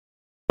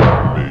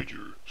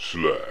Major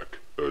Slack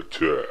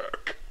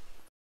Attack.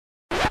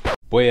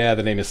 Boy, yeah,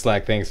 the name is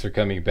Slack. Thanks for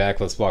coming back.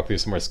 Let's walk through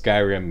some more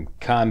Skyrim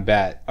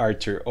combat,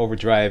 Archer,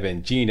 Overdrive,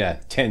 and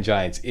Gina 10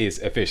 Giants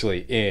is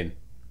officially in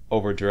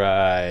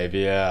Overdrive.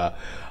 Yeah.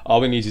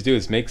 All we need to do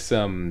is make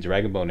some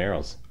Dragon Bone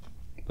arrows.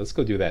 Let's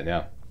go do that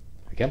now.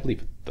 I can't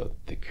believe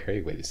the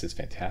carry weight is just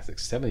fantastic.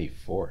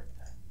 74.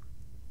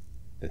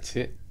 That's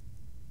it.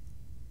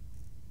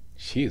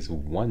 She is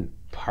one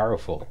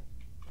powerful.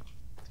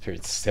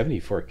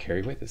 74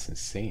 carry weight? That's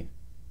insane.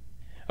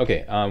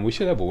 Okay, we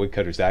should have a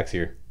woodcutter's axe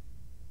here.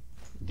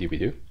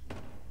 Doobie-doo.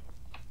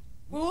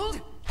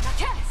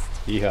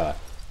 Yeehaw.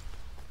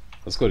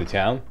 Let's go to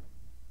town.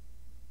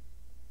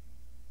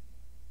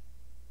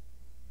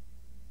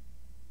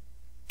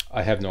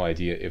 I have no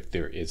idea if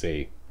there is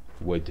a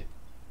wood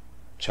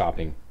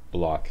chopping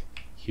block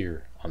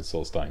here on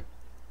Solstheim.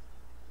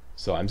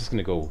 So I'm just going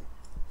to go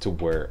to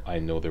where I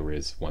know there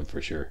is one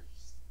for sure.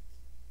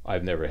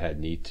 I've never had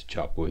need to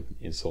chop wood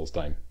in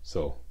Solstheim,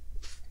 so...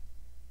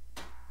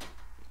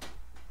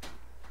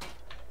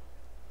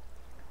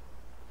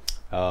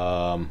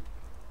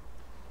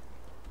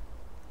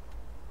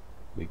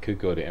 we could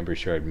go to Ember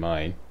Shard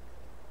Mine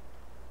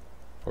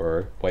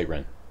or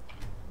Whiterun.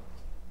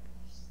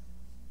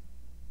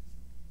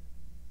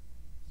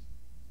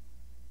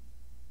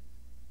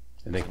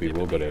 I think we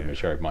will go to Ember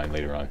Shard Mine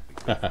later on.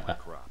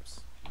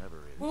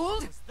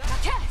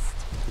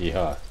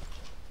 Yeehaw.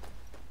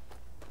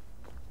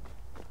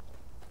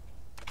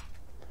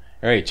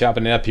 Alright,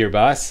 chopping it up here,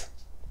 boss.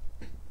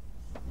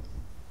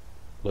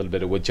 A little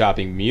bit of wood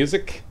chopping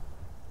music.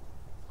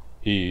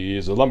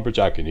 He's a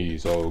lumberjack and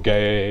he's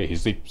okay. He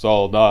sleeps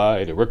all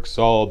night and works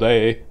all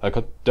day. I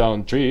cut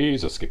down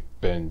trees, I skip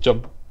and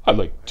jump. I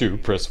like to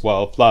press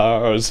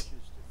wildflowers.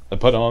 I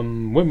put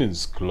on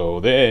women's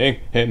clothing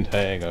and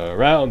hang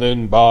around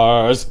in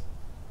bars.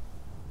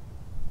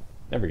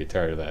 Never get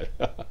tired of that.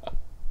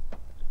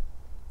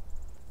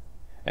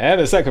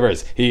 And the second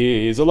verse.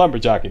 He's a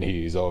lumberjack and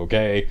he's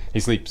okay. He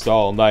sleeps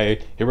all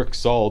night, he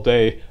works all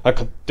day. I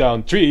cut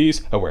down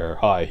trees, I wear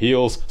high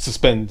heels,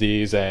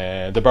 suspendies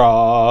and a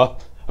bra.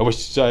 I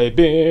wish I'd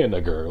been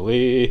a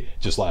girly,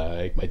 just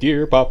like my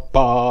dear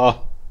papa.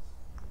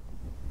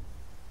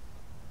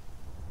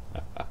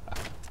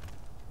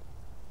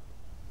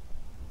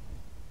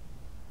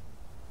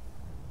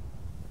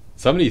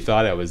 Somebody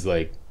thought I was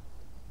like,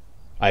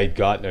 I'd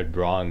gotten it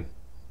wrong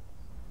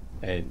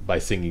and by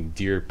singing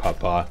Dear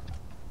Papa.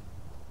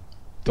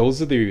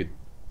 Those are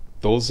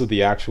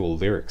the actual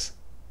lyrics.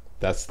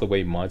 That's the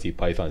way Monty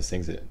Python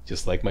sings it.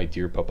 Just like my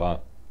dear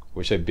papa.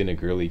 Wish I'd been a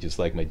girly just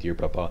like my dear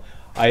papa.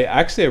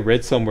 I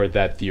read somewhere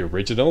that the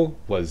original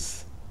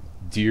was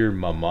Dear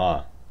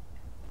Mama.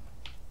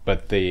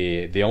 But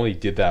they only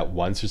did that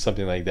once or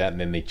something like that, and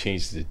then they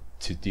changed it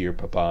to Dear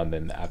Papa, and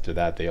then after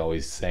that they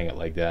always sang it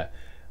like that.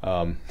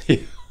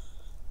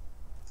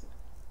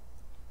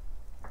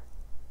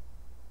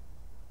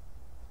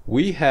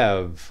 We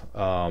have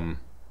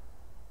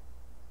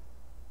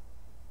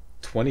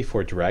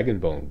 24 Dragon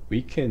Bone.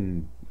 We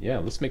can, yeah,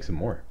 let's make some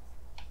more.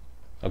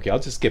 Okay, I'll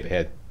just skip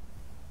ahead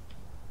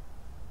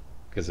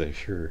because I'm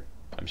sure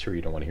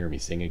you don't want to hear me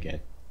sing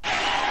again. All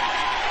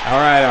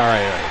right.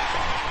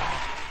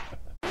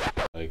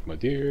 Like my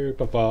dear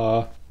papa.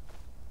 All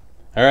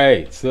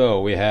right,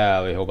 so we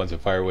have a whole bunch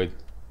of firewood.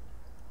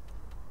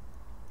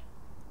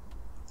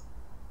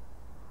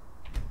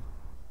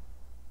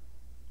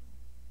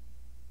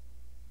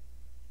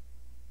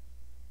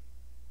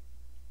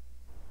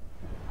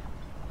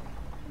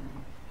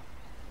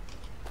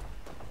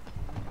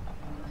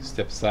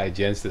 Step aside,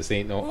 gents. This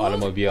ain't no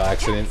automobile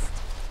accident.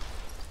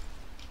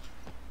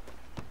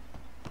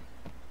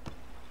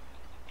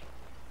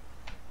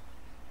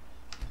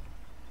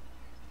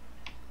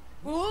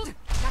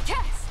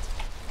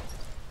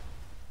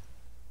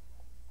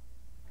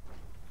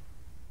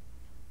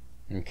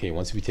 Okay,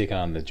 once we take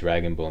on the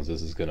Dragon Bones,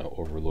 this is gonna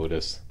overload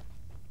us.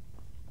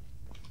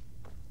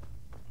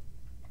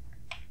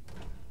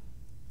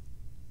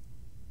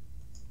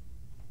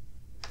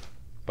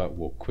 But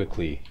we'll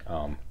quickly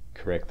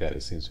correct that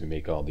as soon as we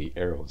make all the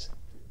arrows.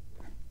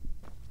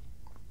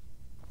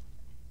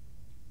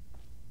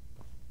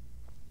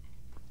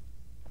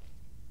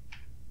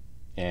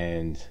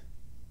 And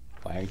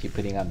why aren't you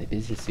putting on the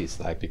business suit,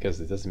 Slack? Because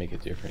it doesn't make a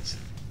difference.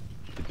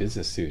 The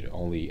business suit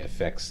only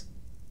affects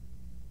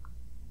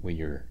when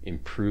you're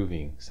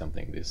improving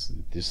something.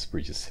 This we're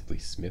just simply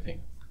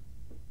smithing.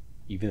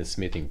 Even the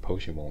smithing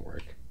potion won't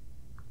work.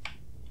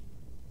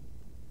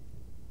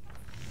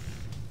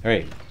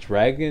 Alright,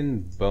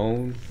 Dragon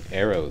Bone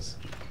arrows.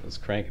 Let's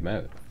crank them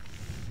out.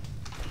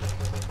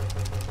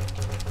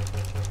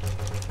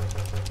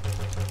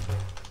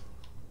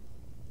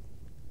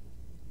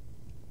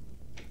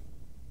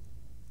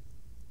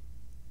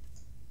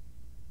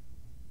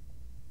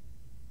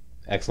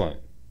 Excellent.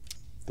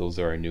 Those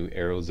are our new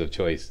arrows of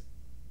choice.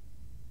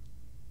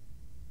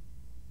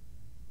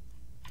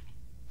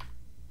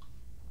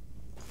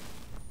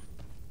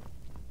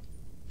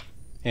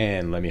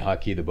 And let me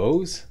hotkey the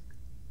bows.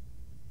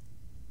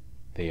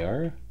 They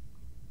are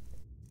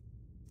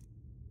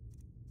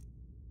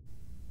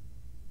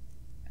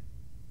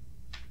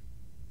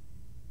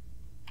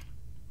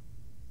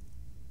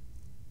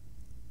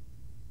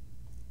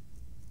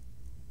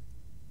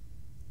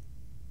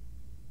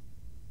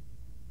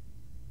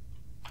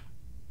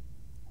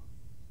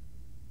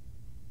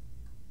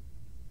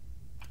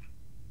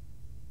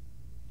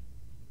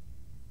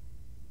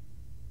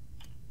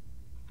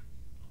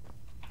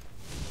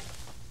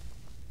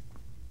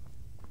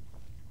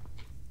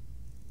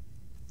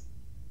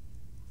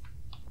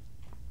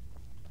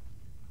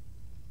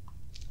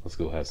Let's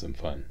go have some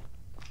fun.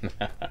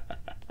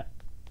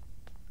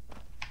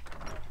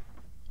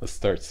 Let's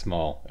start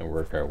small and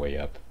work our way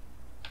up.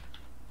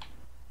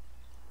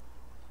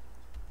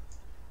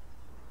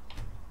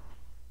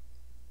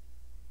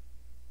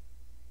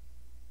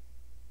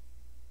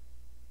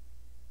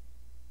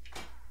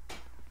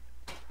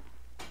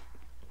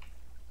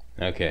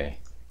 Okay.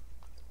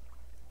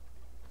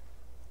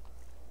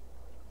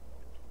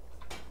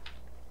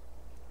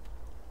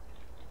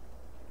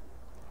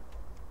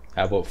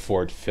 How about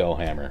Fort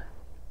Fellhammer?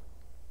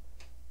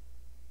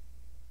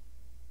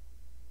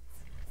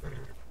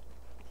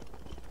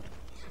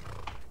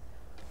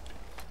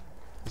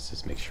 Let's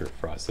just make sure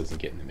Frost doesn't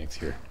get in the mix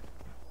here.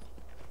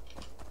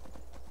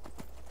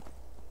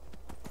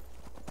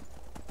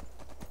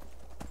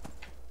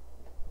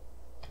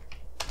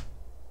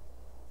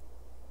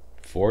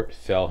 Fort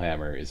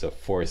Fellhammer is a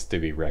force to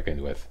be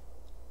reckoned with.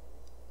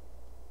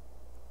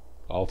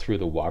 All through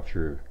the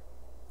walkthrough,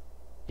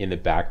 in the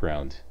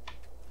background,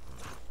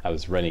 I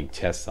was running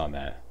tests on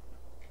that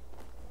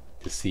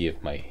to see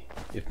if my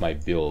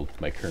current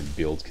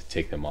build could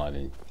take them on,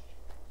 and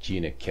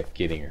Gina kept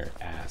getting her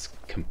ass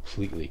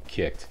completely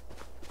kicked.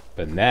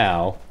 But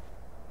now,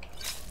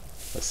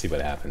 let's see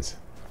what happens.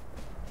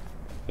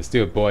 Let's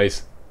do it,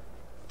 boys.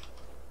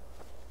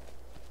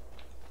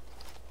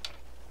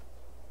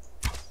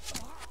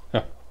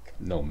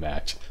 No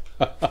match.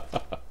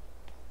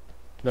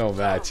 No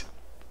match.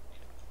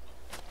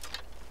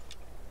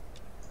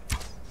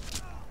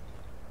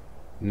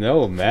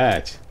 No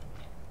match.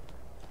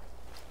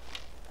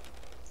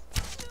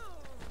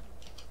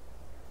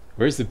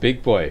 Where's the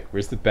big boy?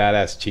 Where's the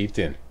badass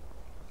chieftain?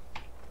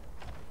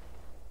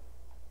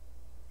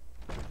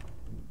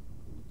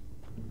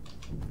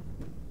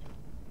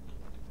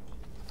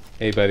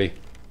 Hey, buddy.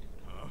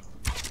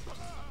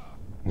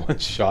 One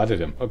shot at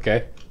him.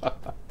 Okay.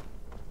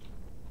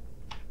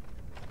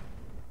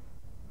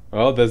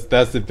 Well,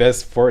 that's the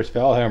best Fort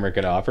Fellhammer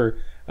can offer.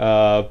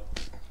 Let's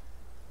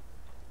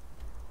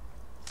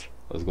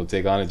go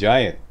take on a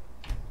giant.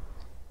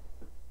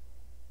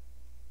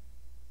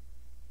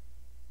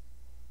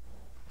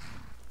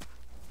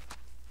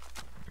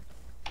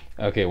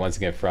 Okay, once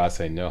again, Frost,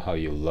 I know how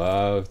you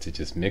love to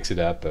just mix it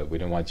up, but we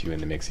don't want you in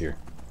the mix here.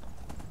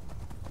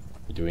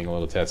 We're doing a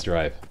little test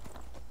drive.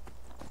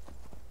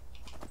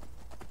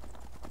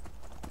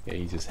 Yeah,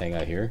 you just hang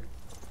out here.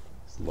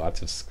 There's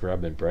lots of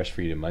scrub and brush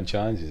for you to munch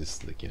on.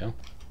 Just, like, you know,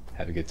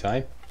 have a good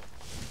time.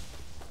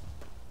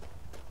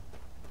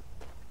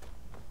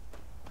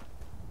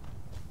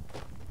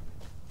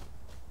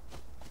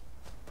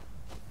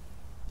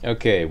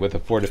 Okay, with a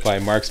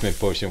fortified marksman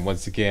potion,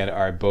 once again,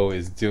 our bow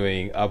is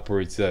doing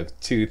upwards of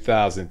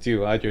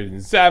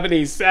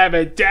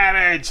 2,277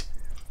 damage!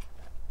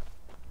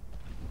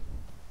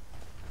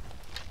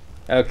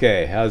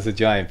 Okay, how's the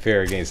giant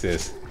fare against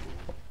this?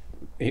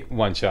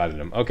 One shot at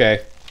him.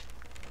 Okay.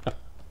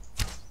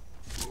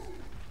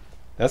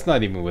 That's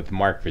not even with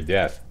mark for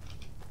death.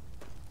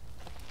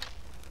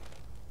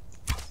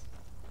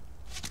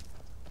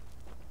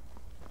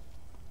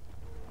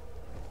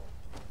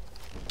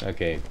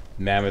 Okay,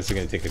 mammoths are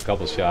going to take a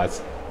couple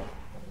shots.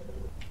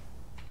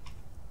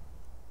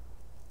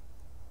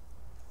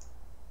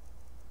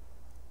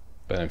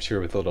 But I'm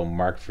sure with a little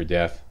mark for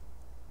death.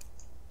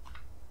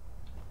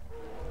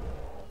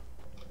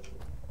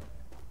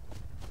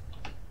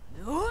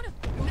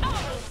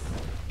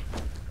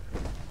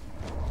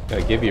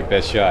 Gotta give you your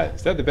best shot.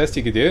 Is that the best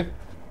you could do?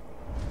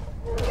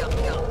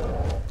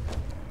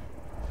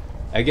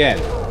 Again.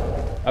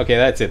 Okay,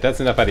 that's it. That's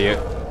enough out of you.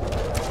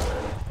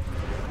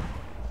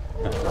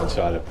 One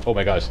shot at. Oh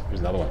my gosh, there's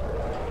another one.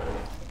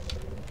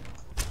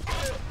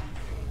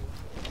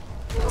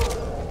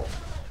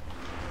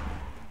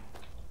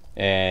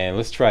 And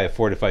let's try a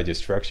fortified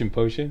destruction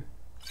potion.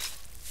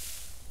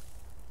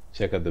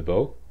 Check out the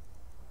bow.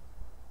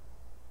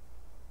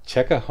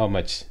 Check out how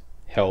much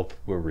health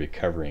we're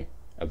recovering.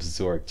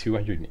 Absorb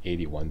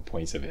 281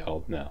 points of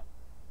health now.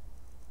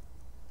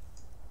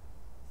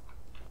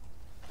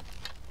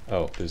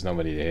 Oh, there's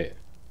nobody to hit.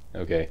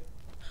 Okay.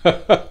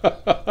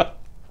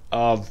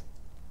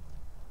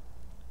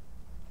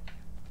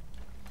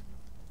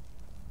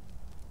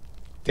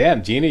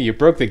 Damn, Gina, you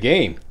broke the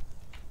game.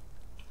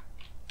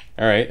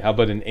 Alright, how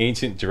about an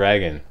ancient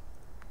dragon?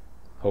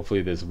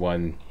 Hopefully there's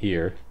one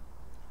here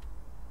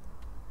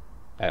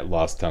at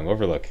Lost Tongue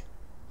Overlook.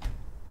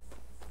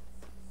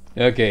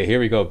 Okay, here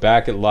we go,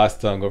 back at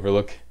Lost Tongue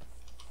Overlook.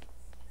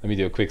 Let me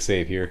do a quick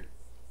save here.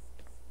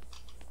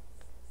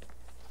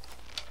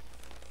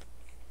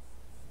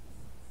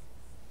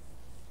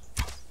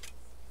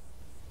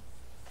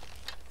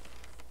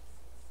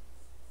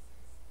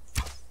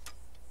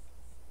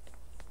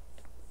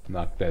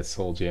 Knock that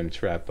soul gem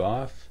trap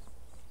off.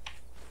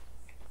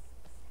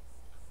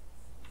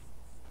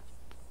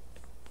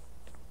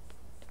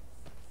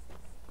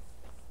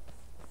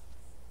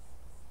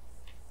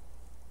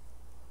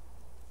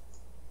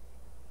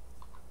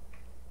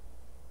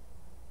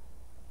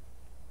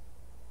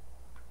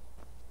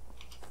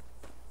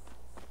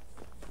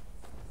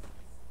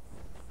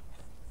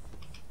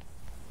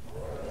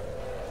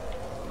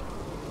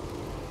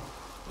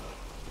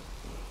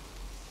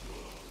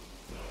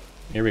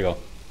 Here we go.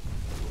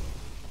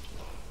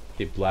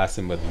 Okay, blast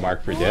him with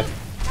Mark for Death.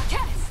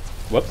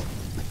 Whoops.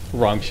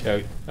 Wrong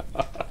shout.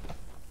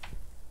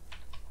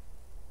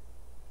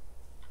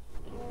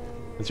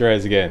 Let's try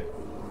this again.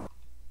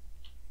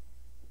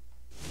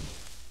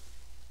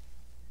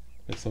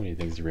 There's so many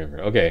things to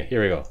remember. Okay,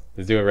 here we go.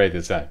 Let's do it right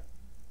this time.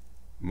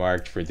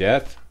 Marked for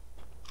death.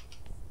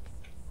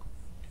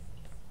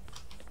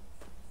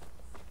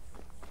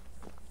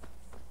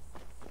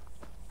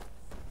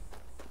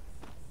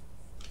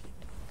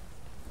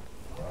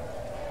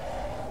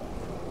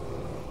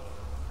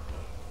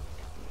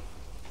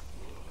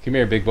 Come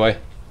here, big boy.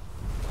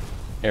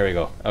 There we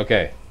go.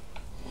 Okay.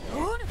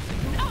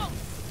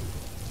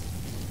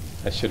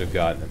 I should have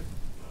gotten him.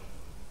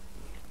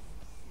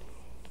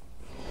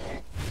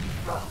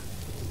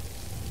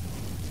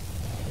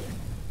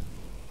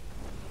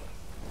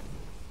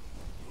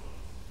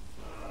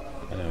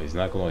 I know, he's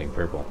not glowing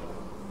purple.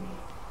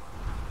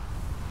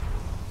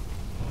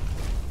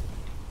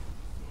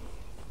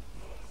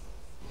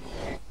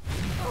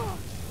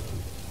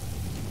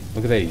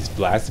 Look at that, he's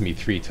blasted me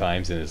 3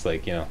 times and it's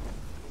like, you know,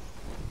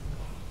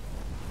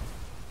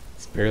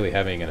 it's barely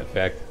having an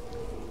effect.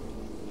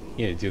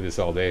 You need to do this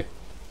all day.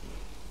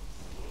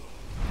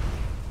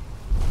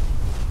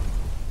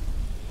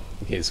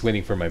 Okay, it's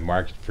waiting for my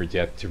mark for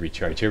death to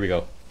recharge. Here we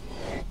go.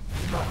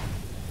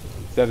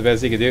 Is that the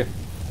best he can do?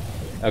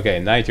 Okay,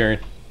 night turn.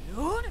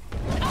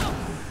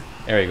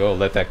 There we go.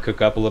 Let that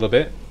cook up a little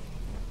bit.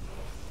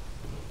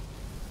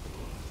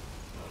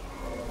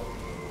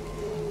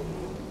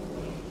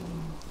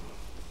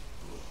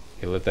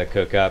 Okay, let that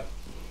cook up.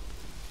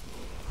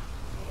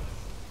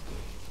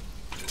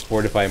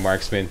 Fortify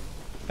marksman.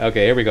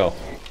 Okay, here we go.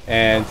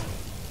 And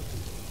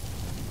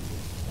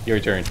your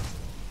turn.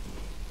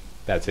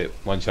 That's it.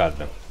 One shot of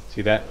him.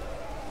 See that?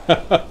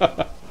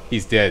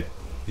 He's dead.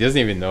 He doesn't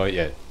even know it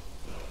yet.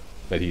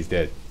 But he's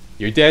dead.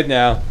 You're dead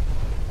now.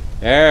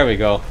 There we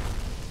go.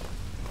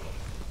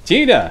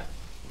 Gina!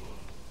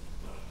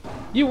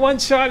 You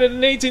one-shotted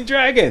an ancient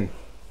dragon!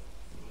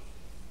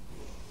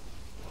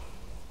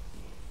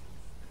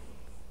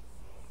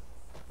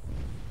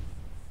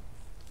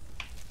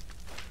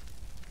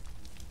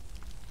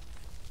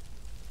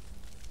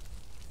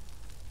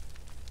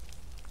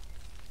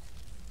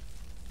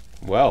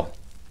 Well,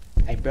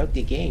 I broke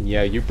the game.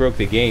 Yeah, you broke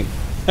the game.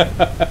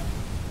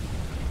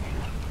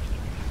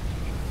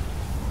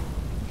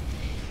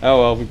 Oh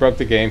well, we broke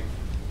the game.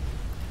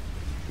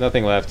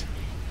 Nothing left.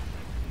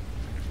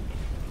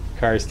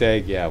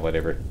 Karstag, yeah,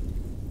 whatever.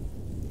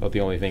 Well, the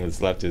only thing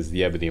that's left is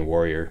the Ebony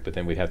Warrior, but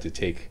then we'd have to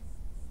take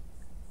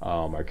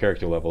our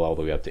character level all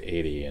the way up to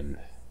 80, and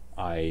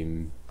I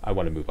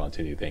want to move on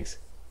to new things.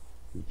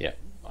 Yeah,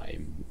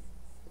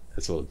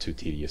 that's a little too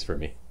tedious for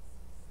me.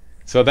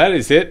 So that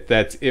is it.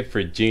 That's it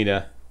for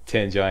Gina,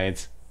 10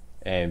 Giants,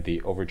 and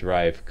the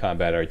Overdrive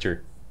Combat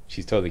Archer.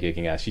 She's totally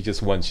kicking ass. She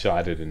just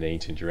one-shotted an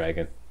ancient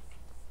dragon.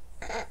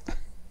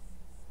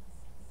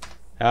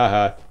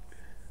 Haha.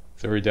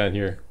 So we're done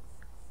here.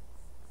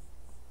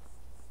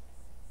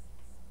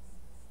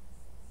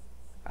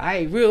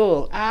 I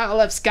rule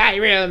all of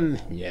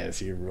Skyrim!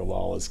 Yes, you rule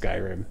all of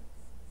Skyrim.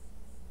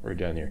 We're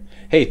done here.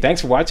 Hey,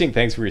 thanks for watching.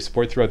 Thanks for your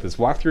support throughout this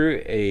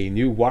walkthrough. A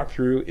new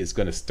walkthrough is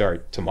going to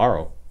start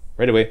tomorrow.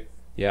 Right away.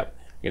 Yep.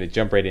 I'm going to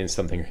jump right into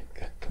something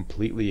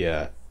completely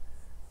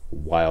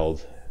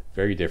wild,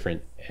 very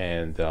different,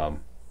 and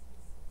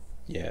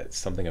yeah, it's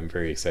something I'm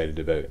very excited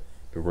about.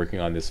 Been working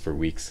on this for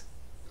weeks,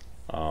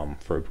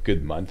 for a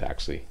good month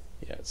actually.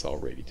 Yeah, it's all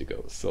ready to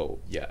go. So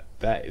yeah,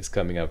 that is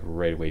coming up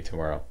right away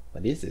tomorrow.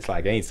 What is this?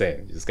 Like I ain't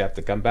saying. You just got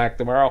to come back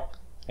tomorrow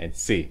and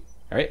see.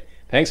 All right.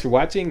 Thanks for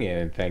watching,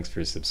 and thanks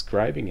for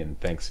subscribing, and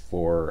thanks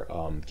for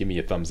giving me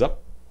a thumbs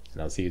up.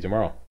 And I'll see you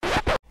tomorrow.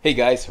 Hey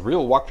guys,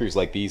 real walkthroughs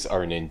like these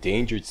are an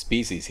endangered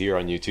species here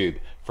on YouTube.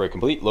 For a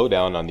complete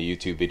lowdown on the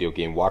YouTube video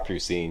game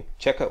walkthrough scene,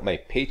 check out my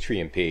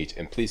Patreon page,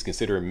 and please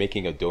consider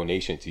making a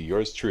donation to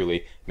yours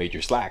truly,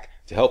 Major Slack,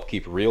 to help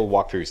keep real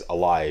walkthroughs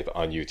alive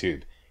on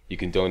YouTube. You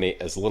can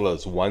donate as little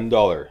as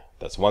 $1.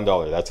 That's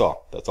 $1, that's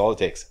all. That's all it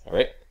takes,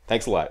 alright?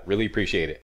 Thanks a lot, really appreciate it.